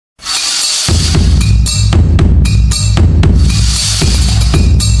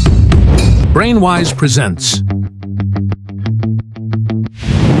brainYs presents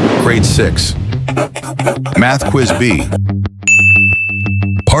Grade 6 Math Quiz B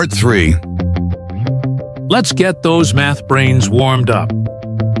Part 3. Let's get those math brains warmed up.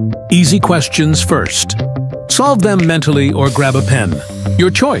 Easy questions first. Solve them mentally or grab a pen.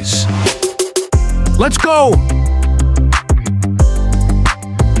 Your choice. Let's go!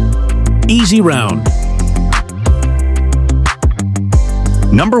 Easy round.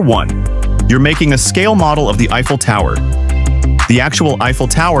 Number 1. You're making a scale model of the Eiffel Tower. The actual Eiffel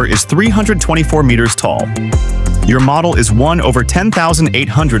Tower is 324 meters tall. Your model is 1 over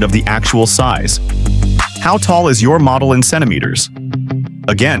 10,800 of the actual size. How tall is your model in centimeters?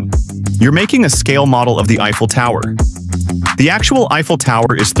 Again, you're making a scale model of the Eiffel Tower. The actual Eiffel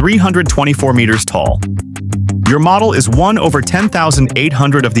Tower is 324 meters tall. Your model is 1 over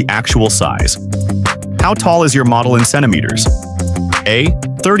 10,800 of the actual size. How tall is your model in centimeters? A.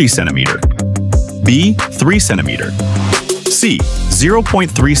 30 centimeter. B. 3 centimeter. C.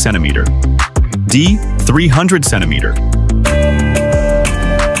 0.3 centimeter. D. 300 centimeter.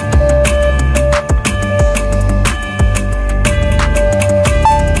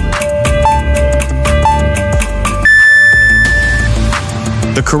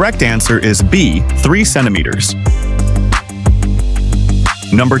 The correct answer is B. 3 centimeters.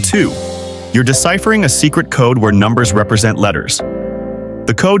 Number 2. You're deciphering a secret code where numbers represent letters.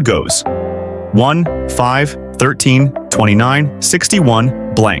 The code goes 1, 5, 13, 29,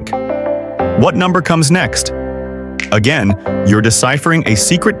 61, blank. What number comes next? Again, you're deciphering a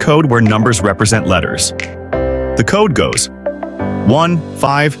secret code where numbers represent letters. The code goes 1,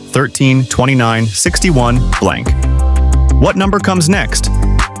 5, 13, 29, 61, blank. What number comes next?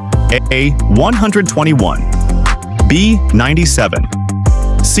 A. 121. B. 97.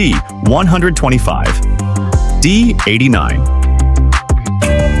 C. 125. D. 89.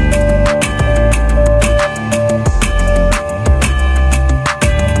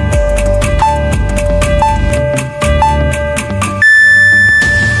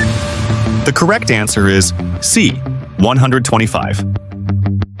 The correct answer is C. 125.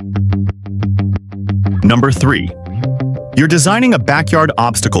 Number 3. You're designing a backyard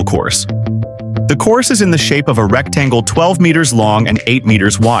obstacle course. The course is in the shape of a rectangle 12 meters long and 8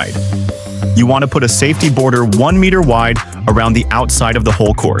 meters wide. You want to put a safety border 1 meter wide around the outside of the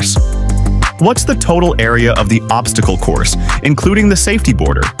whole course. What's the total area of the obstacle course, including the safety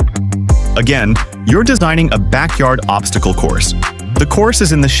border? Again, you're designing a backyard obstacle course. The course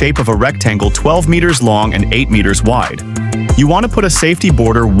is in the shape of a rectangle 12 meters long and 8 meters wide. You want to put a safety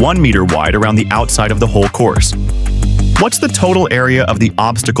border 1 meter wide around the outside of the whole course. What's the total area of the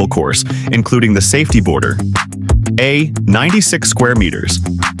obstacle course, including the safety border? A. 96 square meters.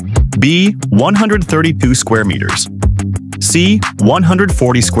 B. 132 square meters. C.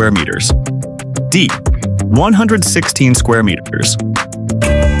 140 square meters. D. 116 square meters.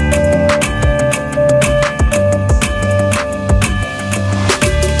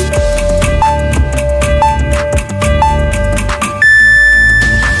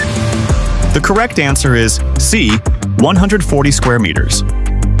 The correct answer is C. 140 square meters.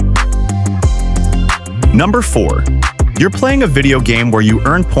 Number 4. You're playing a video game where you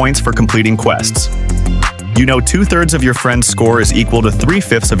earn points for completing quests. You know 2/3 of your friend's score is equal to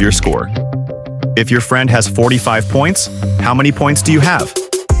 3/5 of your score. If your friend has 45 points, how many points do you have?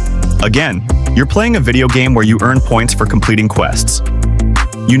 Again, you're playing a video game where you earn points for completing quests.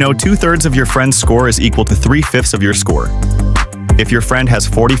 You know 2/3 of your friend's score is equal to 3/5 of your score. If your friend has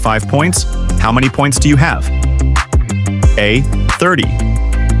 45 points, how many points do you have? A. 30.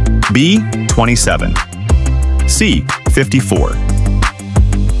 B. 27. C. 54.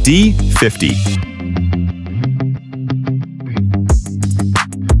 D. 50.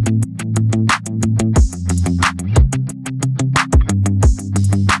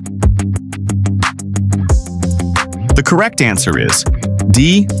 The correct answer is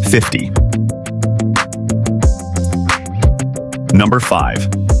D. 50. Number 5.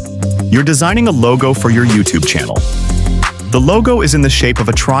 You're designing a logo for your YouTube channel. The logo is in the shape of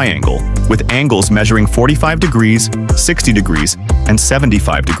a triangle, with angles measuring 45 degrees, 60 degrees, and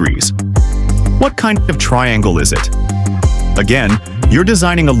 75 degrees. What kind of triangle is it? Again, you're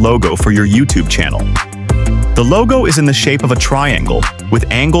designing a logo for your YouTube channel. The logo is in the shape of a triangle, with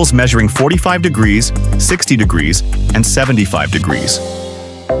angles measuring 45 degrees, 60 degrees, and 75 degrees.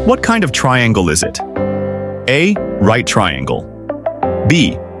 What kind of triangle is it? A. Right triangle.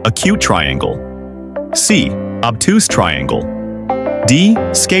 B. Acute triangle. C. Obtuse triangle. D.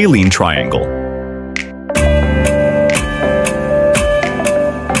 Scalene triangle.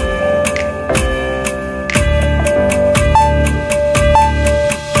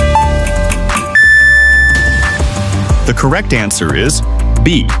 correct answer is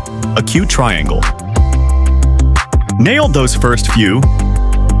B, acute triangle. Nailed those first few.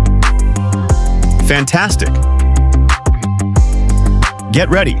 Fantastic. Get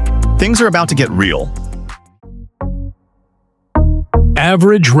ready. Things are about to get real.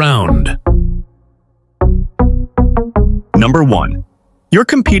 Average round. Number 1. You're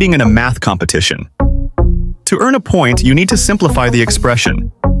competing in a math competition. To earn a point, you need to simplify the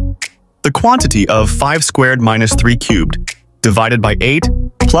expression. The quantity of 5 squared minus 3 cubed divided by 8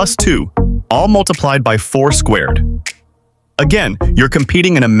 plus 2, all multiplied by 4 squared. Again, you're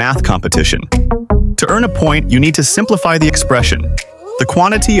competing in a math competition. To earn a point, you need to simplify the expression. The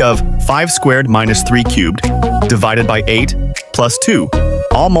quantity of 5 squared minus 3 cubed divided by 8 plus 2,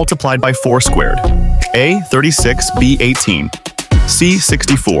 all multiplied by 4 squared. A, 36, B, 18, C,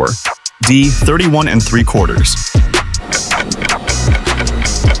 64, D, 31 3/4.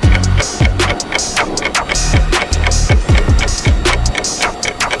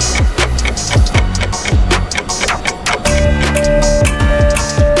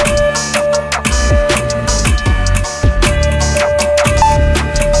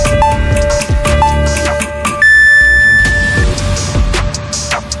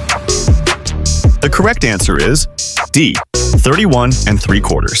 The correct answer is D, 31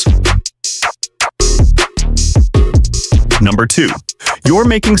 3/4. Number 2. You're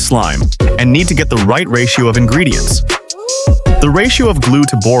making slime and need to get the right ratio of ingredients. The ratio of glue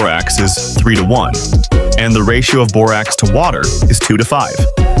to borax is 3:1, and the ratio of borax to water is 2:5.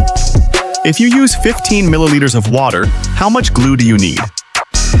 If you use 15 milliliters of water, how much glue do you need?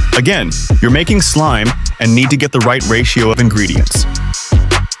 Again, you're making slime and need to get the right ratio of ingredients.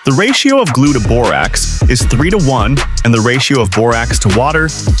 The ratio of glue to borax is 3:1, and the ratio of borax to water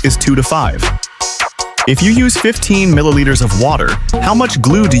is 2:5. If you use 15 milliliters of water, how much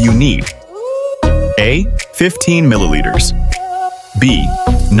glue do you need? A, 15 milliliters. B,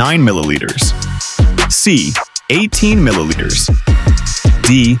 9 milliliters. C, 18 milliliters.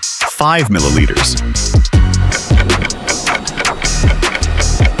 D, 5 milliliters.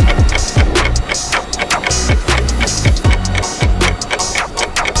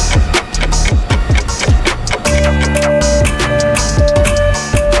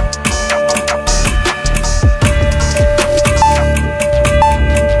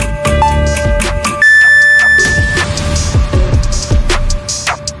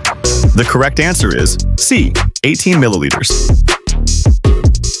 The correct answer is C, 18 milliliters.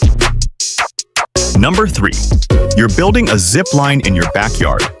 Number 3. You're building a zip line in your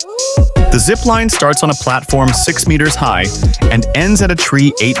backyard. The zip line starts on a platform 6 meters high and ends at a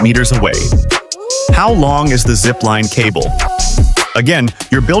tree 8 meters away. How long is the zip line cable? Again,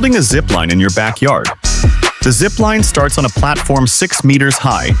 you're building a zip line in your backyard. The zip line starts on a platform 6 meters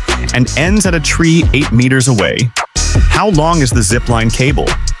high and ends at a tree 8 meters away. How long is the zip line cable?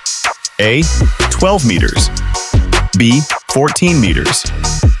 A, 12 meters. B, 14 meters.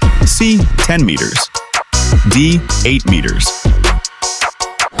 C, 10 meters. D, 8 meters.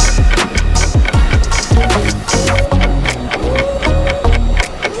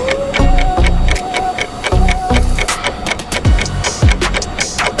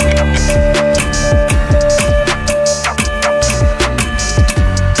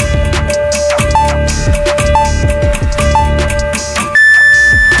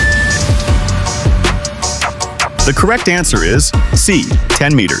 The correct answer is C,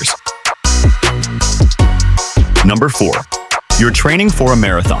 10 meters. Number 4. You're training for a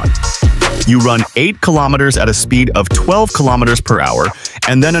marathon. You run 8 kilometers at a speed of 12 kilometers per hour,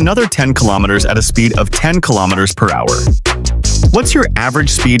 and then another 10 kilometers at a speed of 10 kilometers per hour. What's your average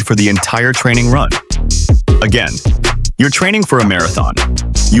speed for the entire training run? Again, you're training for a marathon.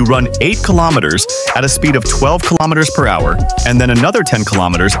 You run 8 kilometers at a speed of 12 kilometers per hour, and then another 10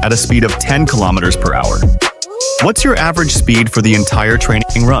 kilometers at a speed of 10 kilometers per hour. What's your average speed for the entire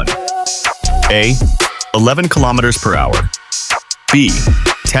training run? A, 11 kilometers per hour. B,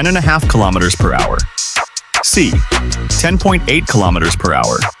 10.5 kilometers per hour. C, 10.8 kilometers per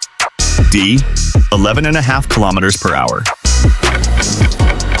hour. D, 11.5 kilometers per hour.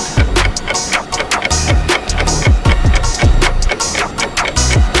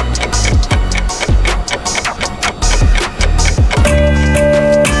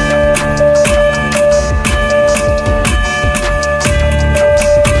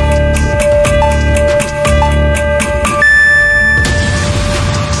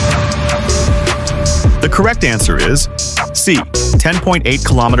 The correct answer is C, 10.8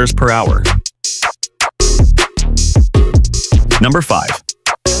 kilometers per hour. Number 5.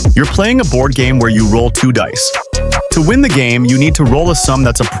 You're playing a board game where you roll 2 dice. To win the game, you need to roll a sum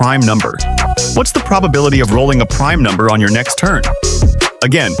that's a prime number. What's the probability of rolling a prime number on your next turn?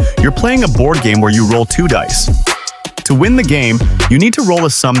 Again, you're playing a board game where you roll 2 dice. To win the game, you need to roll a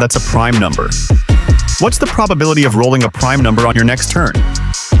sum that's a prime number. What's the probability of rolling a prime number on your next turn?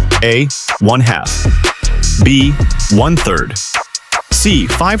 A. 1/2. B. 1/3. C.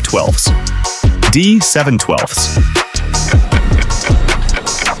 5/12. D. 7/12.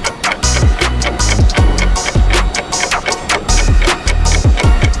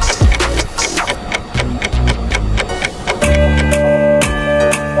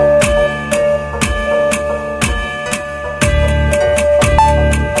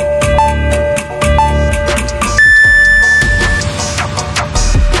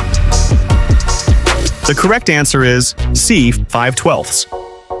 The correct answer is C. 5/12.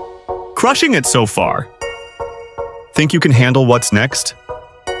 Crushing it so far. Think you can handle what's next?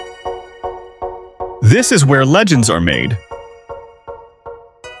 This is where legends are made.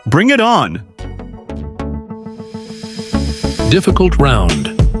 Bring it on! Difficult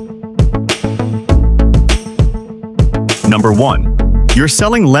round. Number 1. You're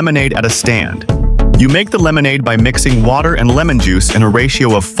selling lemonade at a stand. You make the lemonade by mixing water and lemon juice in a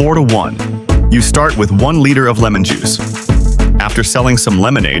ratio of 4:1. You start with 1 liter of lemon juice. After selling some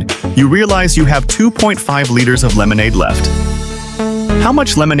lemonade, you realize you have 2.5 liters of lemonade left. How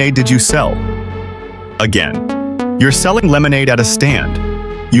much lemonade did you sell? Again, you're selling lemonade at a stand.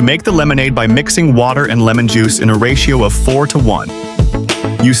 You make the lemonade by mixing water and lemon juice in a ratio of 4:1.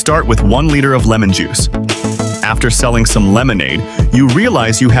 You start with 1 liter of lemon juice. After selling some lemonade, you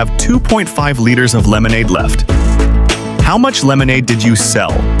realize you have 2.5 liters of lemonade left. How much lemonade did you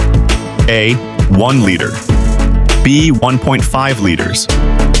sell? A. 1 liter. B. 1.5 liters.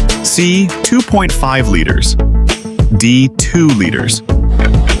 C. 2.5 liters. D. 2 liters.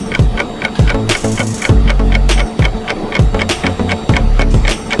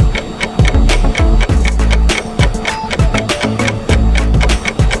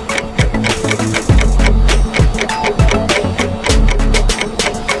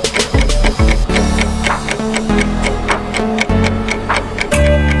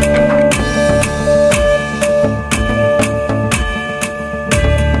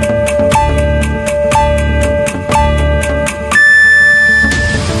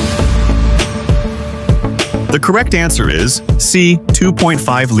 The correct answer is C.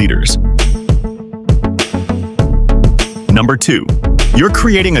 2.5 liters. Number 2. You're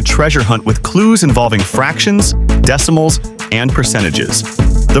creating a treasure hunt with clues involving fractions, decimals, and percentages.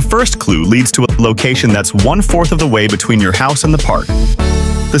 The first clue leads to a location that's 1/4 of the way between your house and the park.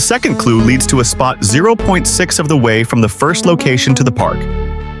 The second clue leads to a spot 0.6 of the way from the first location to the park.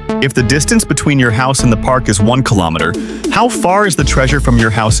 If the distance between your house and the park is 1 kilometer, how far is the treasure from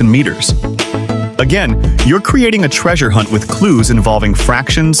your house in meters? Again, you're creating a treasure hunt with clues involving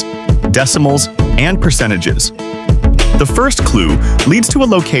fractions, decimals, and percentages. The first clue leads to a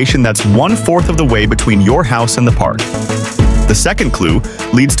location that's 1/4 of the way between your house and the park. The second clue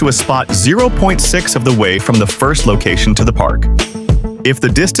leads to a spot 0.6 of the way from the first location to the park. If the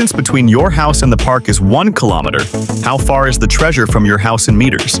distance between your house and the park is 1 kilometer, how far is the treasure from your house in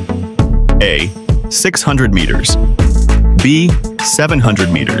meters? A. 600 meters. B.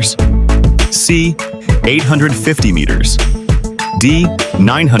 700 meters. C. 850 meters. D.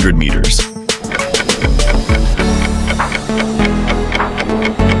 900 meters.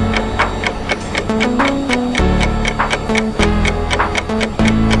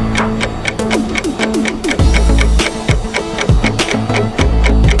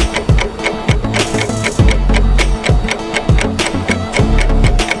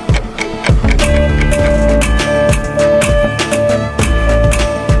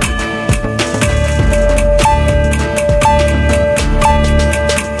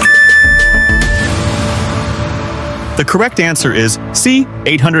 The correct answer is C.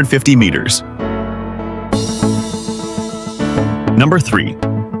 850 meters. Number 3.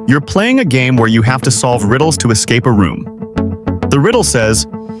 You're playing a game where you have to solve riddles to escape a room. The riddle says,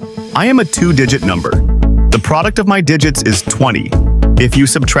 I am a 2-digit number. The product of my digits is 20. If you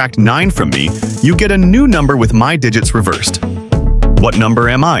subtract 9 from me, you get a new number with my digits reversed. What number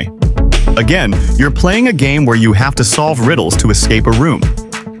am I? Again, you're playing a game where you have to solve riddles to escape a room.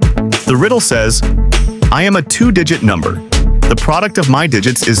 The riddle says, I am a 2-digit number. The product of my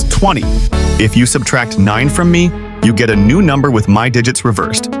digits is 20. If you subtract 9 from me, you get a new number with my digits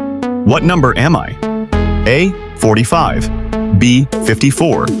reversed. What number am I? A. 45. B.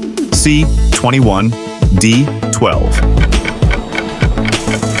 54. C. 21. D. 12.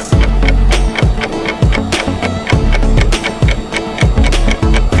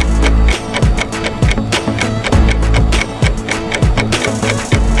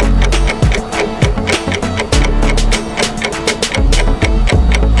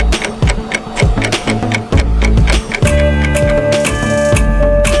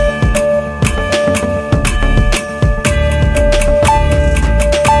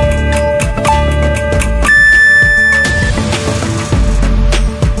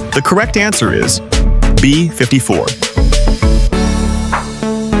 The correct answer is B, 54.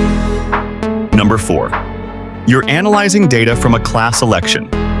 Number 4. You're analyzing data from a class election.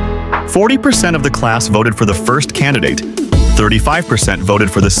 40% of the class voted for the first candidate, 35% voted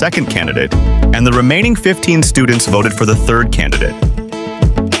for the second candidate, and the remaining 15 students voted for the third candidate.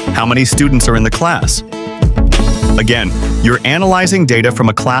 How many students are in the class? Again, you're analyzing data from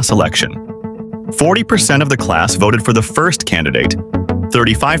a class election. 40% of the class voted for the first candidate,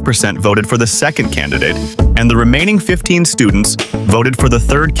 35% voted for the second candidate, and the remaining 15 students voted for the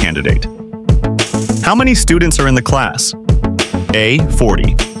third candidate. How many students are in the class? A,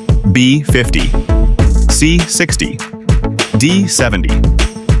 40, B, 50, C, 60, D, 70.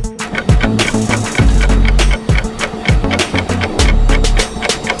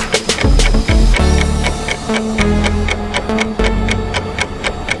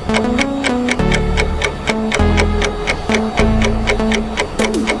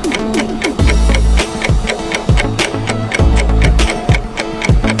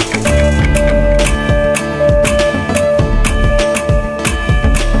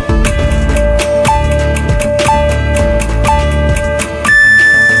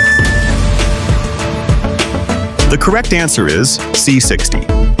 The correct answer is C60.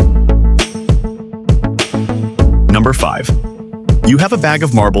 Number 5. You have a bag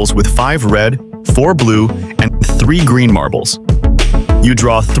of marbles with 5 red, 4 blue, and 3 green marbles. You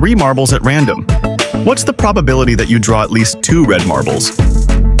draw 3 marbles at random. What's the probability that you draw at least 2 red marbles?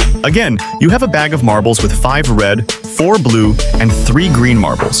 Again, you have a bag of marbles with 5 red, 4 blue, and 3 green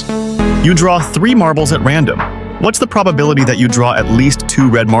marbles. You draw 3 marbles at random. What's the probability that you draw at least 2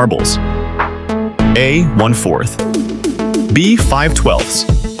 red marbles? A, 1/4, B,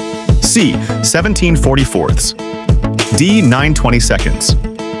 5/12, C, 17/44, D, 9/22.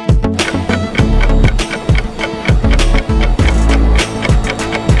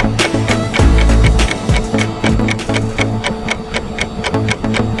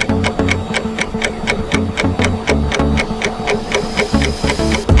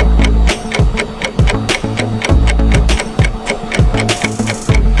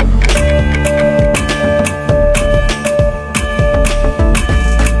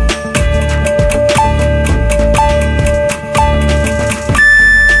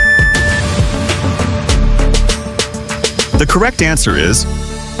 The correct answer is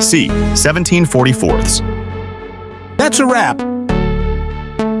C, 17/44. That's a wrap.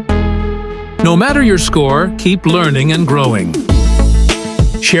 No matter your score, keep learning and growing.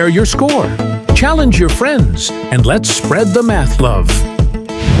 Share your score, challenge your friends, and let's spread the math love.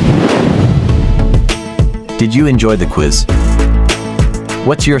 Did you enjoy the quiz?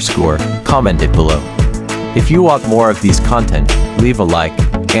 What's your score? Comment it below. If you want more of these content, leave a like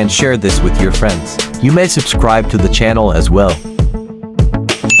and share this with your friends. You may subscribe to the channel as well.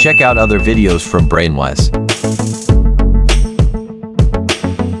 Check out other videos from brainYs.